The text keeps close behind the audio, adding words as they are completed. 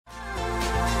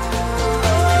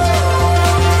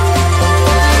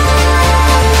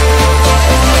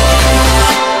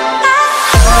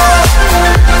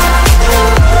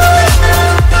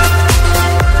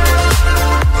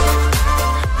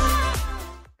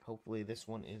Hopefully this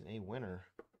one is a winner.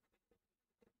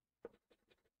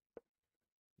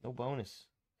 No bonus.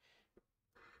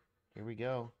 Here we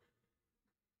go.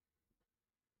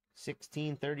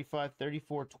 16, 35,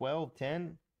 34, 12,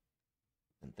 10,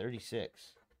 and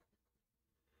 36.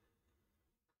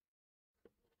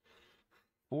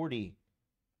 40,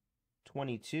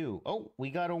 22. Oh, we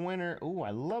got a winner. Oh,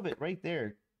 I love it right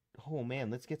there. Oh,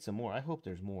 man, let's get some more. I hope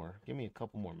there's more. Give me a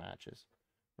couple more matches.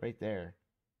 Right there.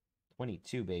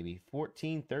 22, baby.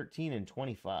 14, 13, and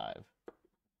 25. I'll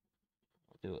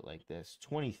do it like this.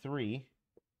 23.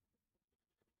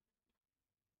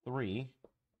 3.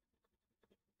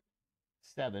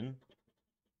 7.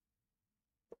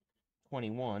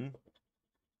 21.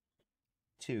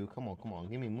 2. Come on, come on.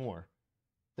 Give me more.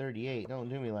 38. Don't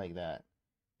do me like that.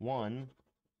 1.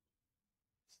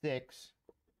 6.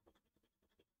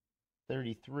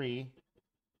 33.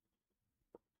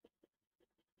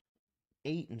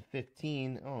 8 and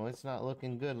 15. Oh, it's not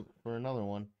looking good for another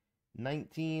one.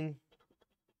 19.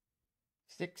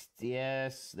 6.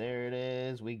 Yes, there it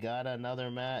is. We got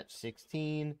another match.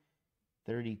 16.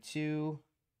 32.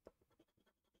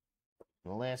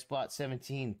 The last spot,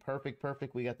 17. Perfect,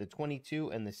 perfect. We got the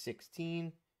 22 and the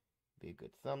 16. Be a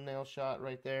good thumbnail shot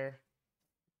right there.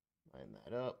 Line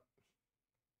that up.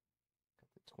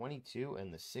 Got the 22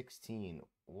 and the 16.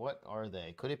 What are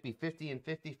they? Could it be 50 and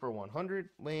 50 for 100?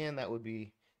 Man, that would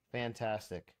be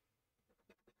fantastic.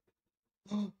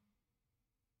 Oh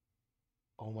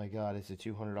my God, it's a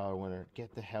 $200 winner.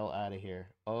 Get the hell out of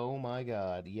here. Oh my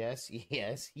God. Yes,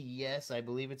 yes, yes. I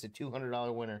believe it's a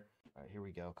 $200 winner. All right, here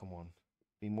we go. Come on.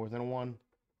 Be more than a 1.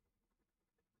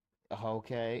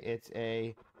 Okay, it's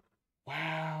a...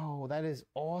 Wow, that is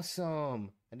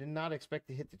awesome. I did not expect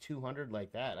to hit the 200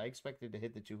 like that. I expected to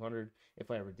hit the 200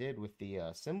 if I ever did with the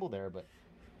symbol there, but...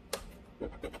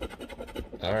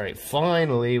 All right,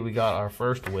 finally we got our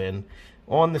first win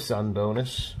on the Sun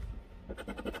bonus.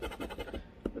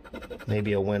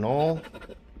 Maybe a win all.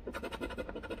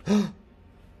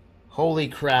 Holy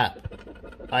crap.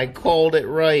 I called it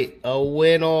right. A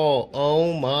win all.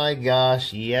 Oh my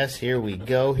gosh. Yes, here we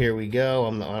go. Here we go.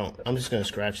 I'm just going to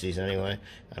scratch these anyway.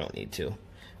 I don't need to.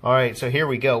 All right, so here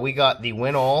we go. We got the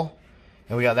win all,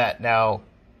 and we got that. Now,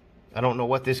 I don't know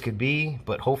what this could be,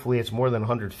 but hopefully it's more than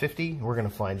 150. We're going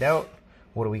to find out.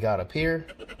 What do we got up here?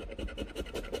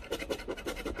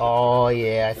 Oh,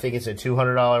 yeah, I think it's a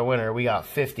 $200 winner. We got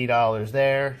 $50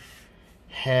 there.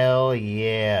 Hell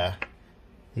yeah.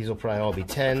 These will probably all be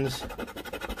 10s.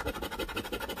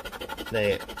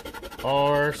 They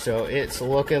are, so it's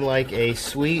looking like a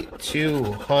sweet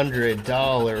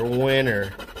 $200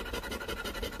 winner.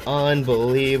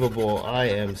 Unbelievable. I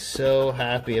am so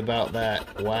happy about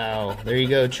that. Wow. There you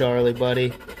go, Charlie,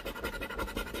 buddy.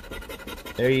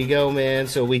 There you go, man.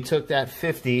 So we took that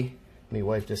 50. Let me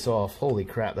wipe this off. Holy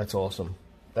crap, that's awesome.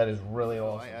 That is really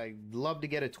awesome. I'd love to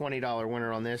get a $20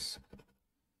 winner on this,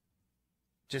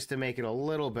 just to make it a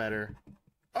little better.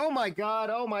 Oh my God,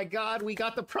 we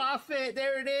got the profit.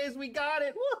 There it is, we got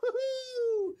it.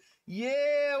 Woohoo!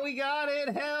 Yeah, we got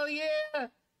it. Hell yeah.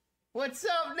 What's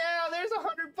up now? There's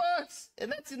 $100,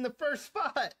 and that's in the first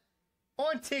spot.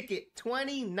 On ticket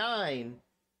 29.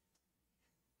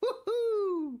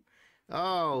 Woohoo!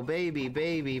 Oh, baby,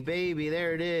 baby, baby,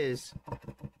 there it is.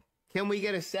 Can we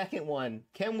get a second one?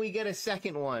 Can we get a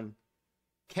second one?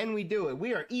 Can we do it?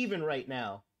 We are even right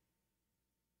now.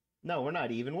 No, we're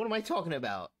not even. What am I talking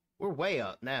about? We're way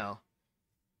up now.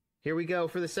 Here we go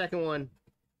for the second one.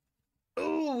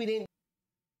 Ooh, we didn't.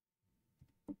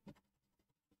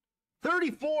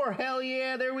 34, hell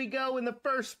yeah, there we go in the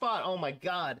first spot. Oh my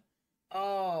God.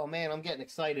 Oh man, I'm getting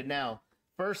excited now.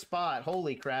 First spot,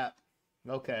 holy crap.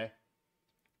 Okay.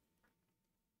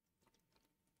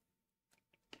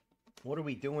 What are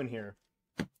we doing here?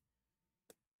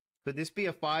 Could this be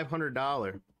a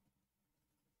 $500?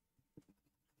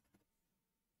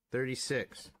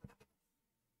 36.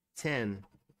 10.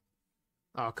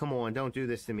 Oh, come on, don't do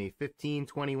this to me. 15,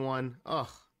 21. Ugh.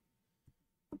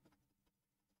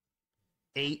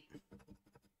 8.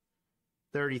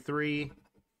 33.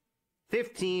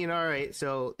 15. All right,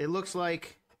 so it looks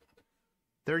like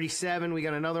 37. We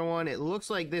got another one. It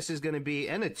looks like this is going to be,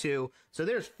 and a 2. So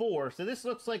there's 4. So this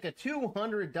looks like a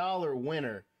 $200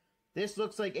 winner. This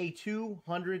looks like a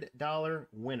 $200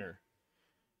 winner.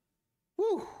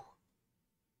 Whew.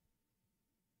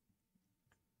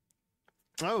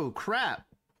 Oh, crap.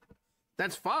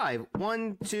 That's 5.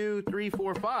 1, 2, 3,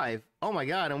 4, 5. Oh, my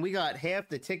God. And we got half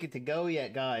the ticket to go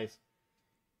yet, guys.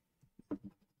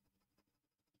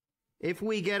 If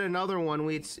we get another one,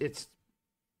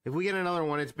 if we get another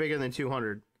one, it's bigger than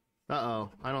 200.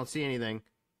 Uh-oh. I don't see anything.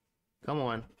 Come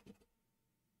on.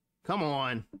 Come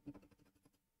on.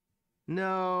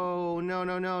 No, no,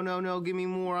 no, no, no, no. Give me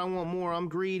more. I want more. I'm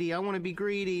greedy. I want to be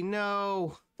greedy.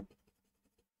 No.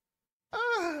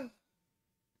 Ah.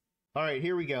 All right,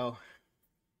 here we go.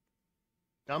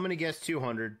 I'm going to guess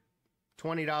 200.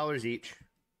 $20 each.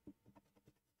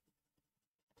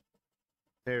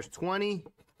 There's 20,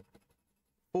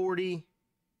 40,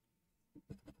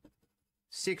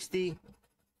 60,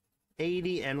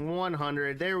 80, and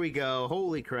 100. There we go.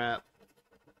 Holy crap.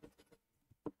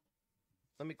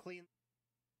 Let me clean.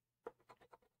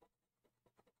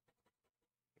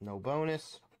 No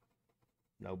bonus.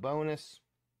 No bonus.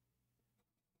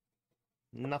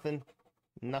 Nothing.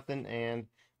 Nothing. And,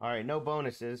 all right, no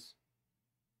bonuses.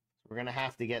 We're going to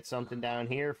have to get something down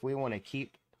here if we want to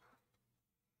keep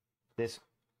this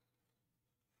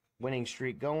winning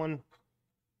streak going.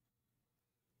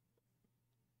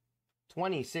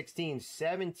 20, 16,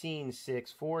 17,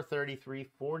 6, 4, 33,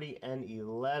 40, and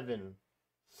 11.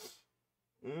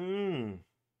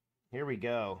 Here we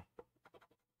go.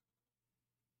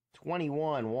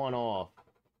 21, one off.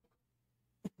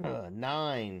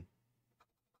 9.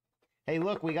 Hey,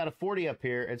 look, we got a 40 up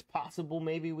here. It's possible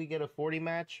maybe we get a 40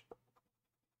 match.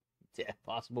 Yeah,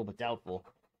 possible, but doubtful.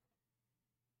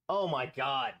 Oh, my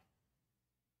God.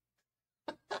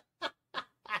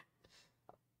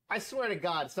 I swear to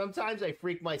God, sometimes I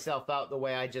freak myself out the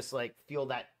way I just, like, feel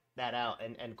that out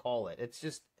and call it. It's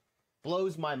just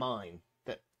blows my mind.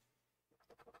 That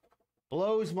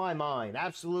blows my mind.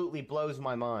 Absolutely blows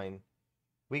my mind.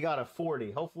 We got a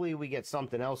 40. Hopefully we get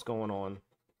something else going on.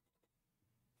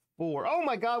 4. Oh,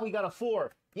 my God, we got a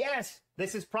 4. Yes,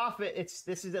 this is profit.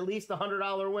 This is at least a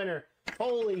 $100 winner.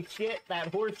 Holy shit,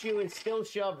 that horseshoe is still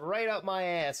shoved right up my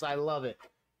ass. I love it.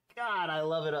 God, I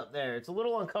love it up there. It's a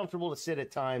little uncomfortable to sit at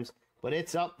times, but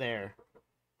it's up there.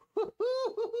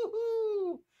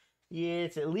 Yeah,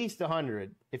 it's at least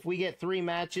 100. If we get 3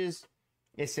 matches,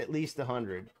 it's at least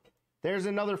 100. There's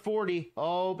another 40.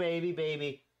 Oh, baby,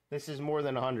 baby. This is more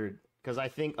than 100, because I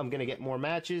think I'm going to get more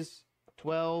matches.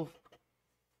 12,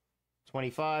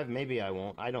 25. Maybe I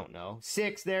won't. I don't know.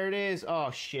 6. There it is.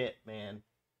 Oh, shit, man.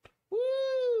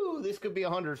 Woo! This could be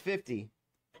 150.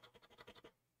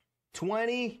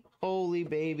 20. Holy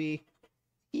baby.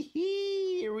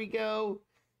 Here we go.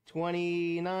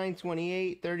 29,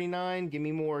 28, 39. Give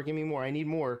me more. Give me more. I need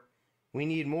more. We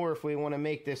need more if we want to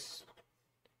make this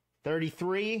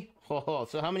 33. Oh,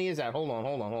 so how many is that? Hold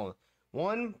on.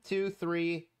 1, 2,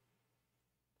 3,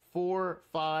 4,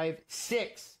 5,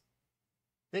 6.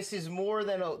 This is more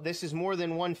than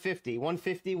 150.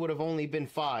 150 would have only been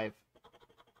 5.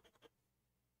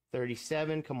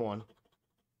 37. Come on.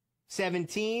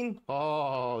 17.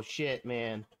 Oh, shit,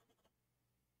 man.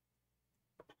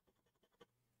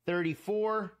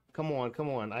 34. Come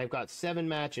on. I've got 7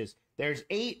 matches. There's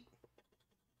 8,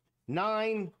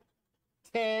 9,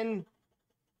 10.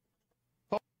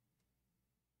 Oh.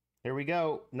 Here we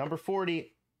go. Number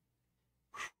 40.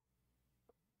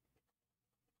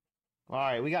 All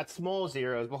right, we got small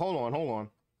zeros, but hold on.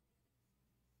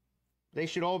 They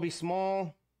should all be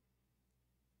small.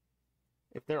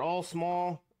 If they're all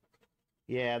small.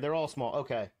 Yeah, they're all small.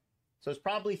 Okay. So it's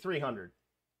probably 300.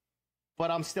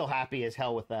 But I'm still happy as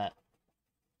hell with that.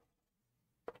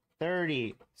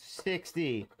 30,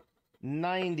 60,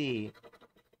 90,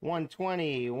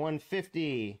 120,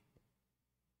 150.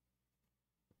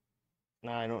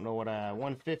 I don't know what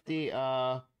 150,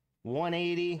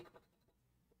 180,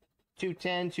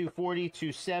 210, 240,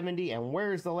 270. And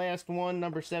where's the last one?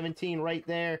 Number 17 right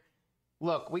there.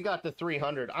 Look, we got the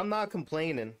 300. I'm not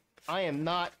complaining. I am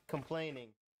not complaining.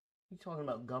 You're talking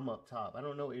about gum up top. I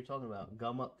don't know what you're talking about.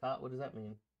 Gum up top? What does that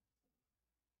mean?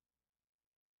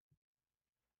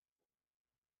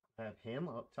 I have him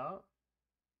up top?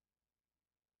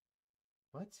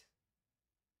 What?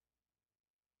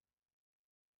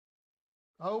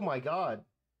 Oh my God.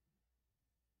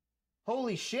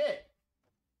 Holy shit.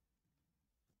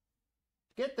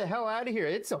 Get the hell out of here.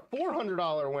 It's a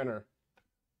 $400 winner.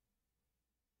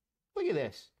 Look at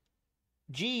this.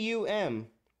 GUM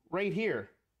right here.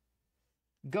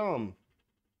 Gum.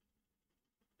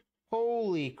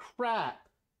 Holy crap.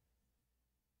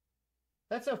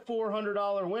 That's a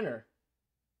 $400 winner.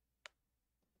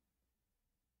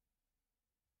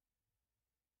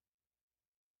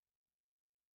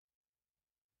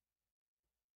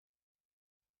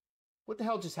 What the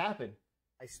hell just happened?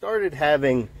 I started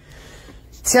having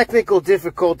technical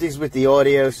difficulties with the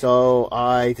audio, so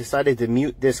I decided to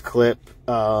mute this clip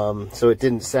so it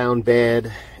didn't sound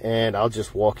bad, and I'll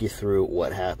just walk you through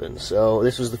what happened. So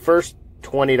this was the first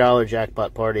 $20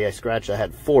 jackpot party I scratched. I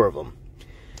had 4 of them.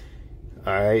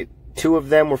 All right, 2 of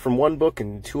them were from one book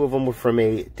and 2 of them were from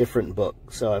a different book.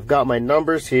 So I've got my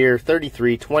numbers here: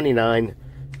 33, 29,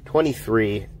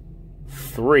 23,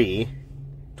 3,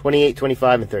 28,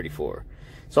 25, and 34.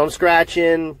 So I'm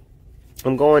scratching,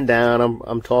 I'm going down,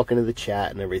 I'm talking to the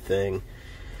chat and everything.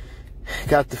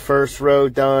 Got the first row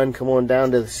done. Come on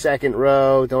down to the second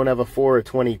row. Don't have a 4 or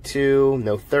 22.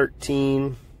 No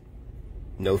 13.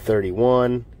 No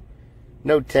 31.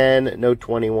 No 10. No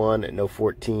 21. No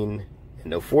 14. And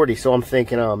no 40. So I'm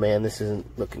thinking, oh man, this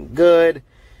isn't looking good.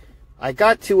 I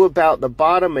got to about the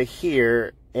bottom of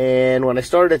here, and when I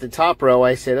started at the top row,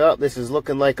 I said, oh, this is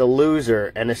looking like a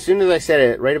loser. And as soon as I said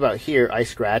it, right about here, I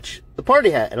scratched the party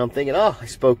hat. And I'm thinking, oh, I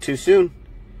spoke too soon.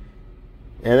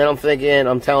 And then I'm thinking,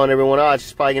 I'm telling everyone, oh, it's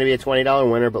just probably going to be a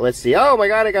 $20 winner, but let's see. Oh my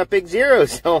God, I got big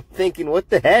zeros. So I'm thinking,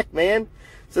 what the heck, man?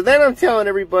 So then I'm telling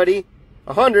everybody,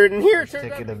 100, and here's a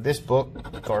ticket of this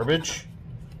book, garbage.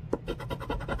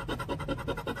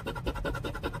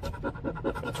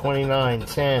 29,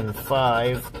 10,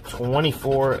 5,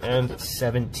 24, and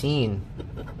 17.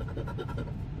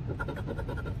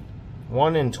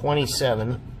 1 and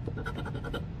 27.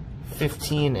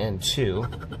 15 and 2.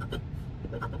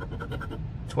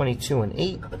 22 and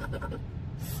 8.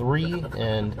 3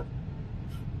 and...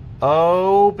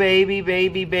 Oh, baby,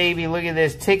 baby, baby. Look at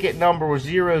this. Ticket number was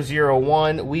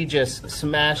 001. We just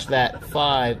smashed that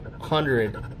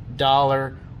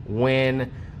 $500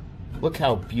 win. Look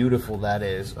how beautiful that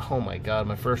is. Oh my God,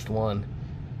 my first one.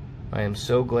 I am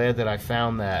so glad that I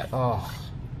found that. Oh,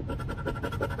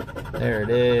 there it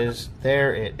is.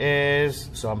 There it is.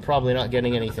 So I'm probably not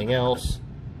getting anything else.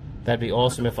 That'd be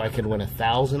awesome if I could win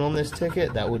 1,000 on this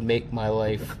ticket. That would make my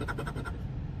life...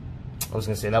 I was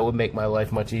going to say that would make my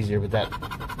life much easier, but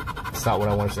that's not what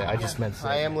I want to say. I just meant to say.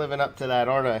 I am living up to that,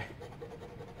 aren't I?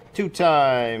 2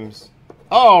 times.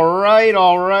 All right,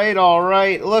 all right, all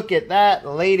right. Look at that,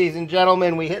 ladies and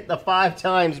gentlemen. We hit the 5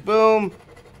 times boom.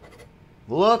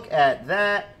 Look at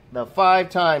that. The 5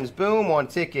 times boom on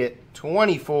ticket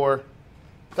 24.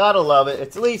 Gotta love it.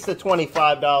 It's at least a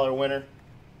 $25 winner.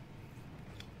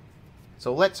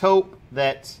 So let's hope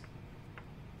that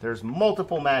there's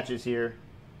multiple matches here,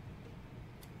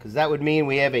 because that would mean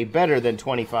we have a better than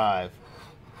 25.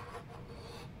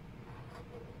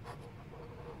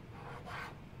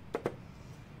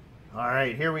 All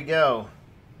right, here we go.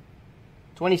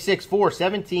 26, 4,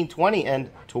 17, 20, and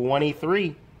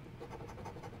 23.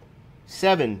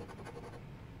 7,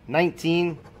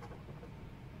 19,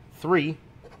 3,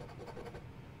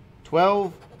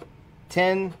 12,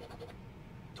 10,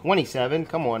 27.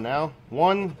 Come on now.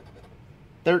 1,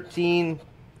 13,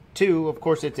 2. Of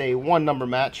course, it's a 1-number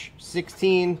match.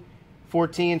 16,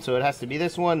 14, so it has to be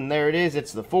this one. And there it is.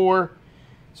 It's the 4.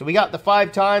 So we got the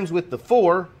 5 times with the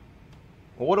 4.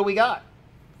 Well, what do we got?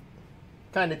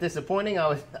 Kind of disappointing.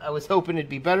 I was hoping it'd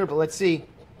be better, but let's see.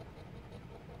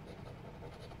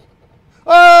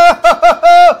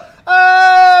 Oh,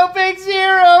 oh, big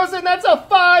zeros, and that's a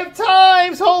 5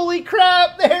 times. Holy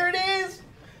crap! There it is.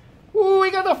 Ooh, we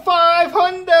got the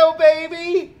 500,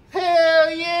 baby.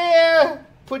 Hell yeah!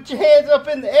 Put your hands up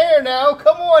in the air now.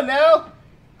 Come on now.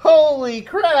 Holy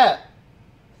crap!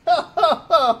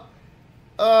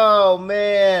 Oh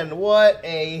man, what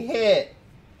a hit!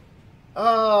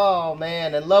 Oh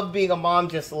man, and Love Being a Mom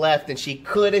just left and she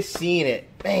could have seen it.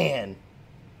 Man.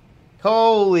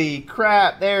 Holy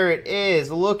crap, there it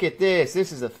is. Look at this.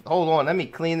 This is a, hold on, let me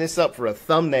clean this up for a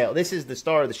thumbnail. This is the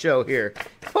star of the show here.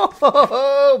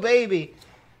 Oh, baby.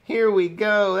 Here we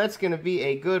go. That's going to be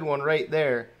a good one right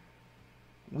there.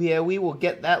 Yeah, we will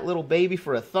get that little baby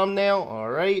for a thumbnail.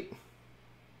 All right.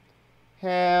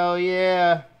 Hell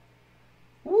yeah.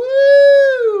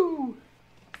 Woo!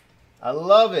 I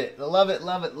love it. I love it,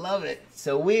 love it, love it.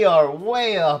 So we are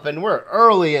way up and we're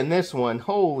early in this one.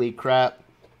 Holy crap.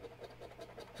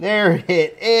 There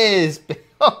it is.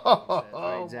 All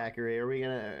right, Zachary,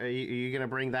 are you gonna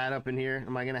bring that up in here?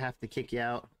 Am I gonna have to kick you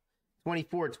out?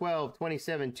 24, 12,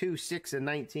 27, 2, 6, and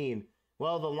 19.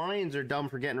 Well, the Lions are dumb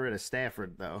for getting rid of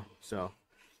Stafford, though. So,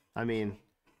 I mean,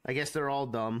 I guess they're all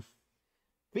dumb.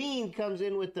 Bean comes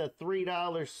in with the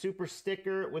 $3 super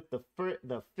sticker with the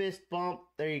fist bump.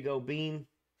 There you go, Bean.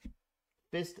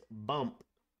 Fist bump.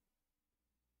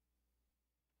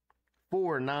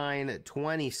 4, 9,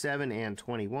 27, and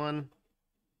 21.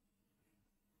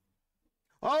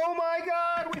 Oh my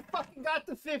God, we fucking got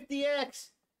the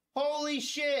 50X. Holy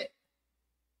shit.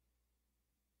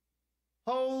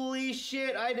 Holy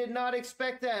shit, I did not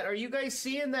expect that. Are you guys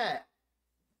seeing that?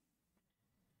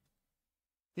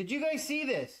 Did you guys see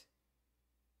this?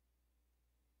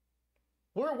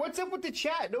 What's up with the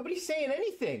chat? Nobody's saying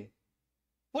anything.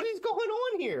 What is going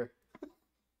on here?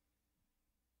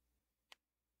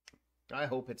 I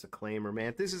hope it's a claimer, man.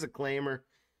 If this is a claimer,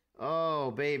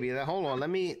 oh, baby. Hold on.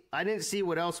 I didn't see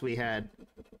what else we had.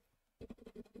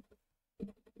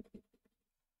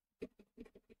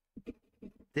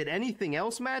 Did anything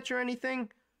else match or anything?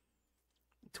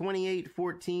 28,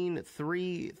 14,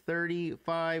 3, 30,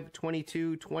 5,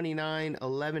 22, 29,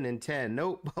 11, and 10.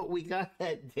 Nope, but we got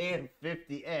that damn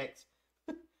 50X.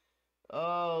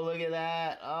 Oh, look at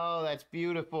that. Oh, that's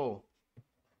beautiful.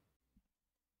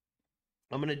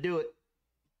 I'm going to do it.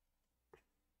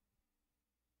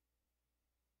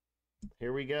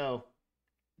 Here we go.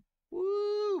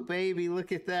 Woo, baby,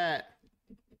 look at that.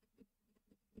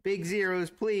 Big zeros,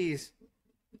 please.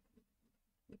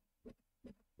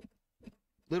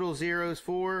 Little zeros,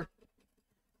 4.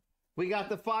 We got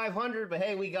the 500, but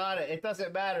hey, we got it. It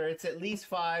doesn't matter. It's at least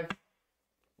 5.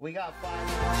 We got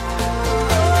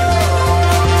 5.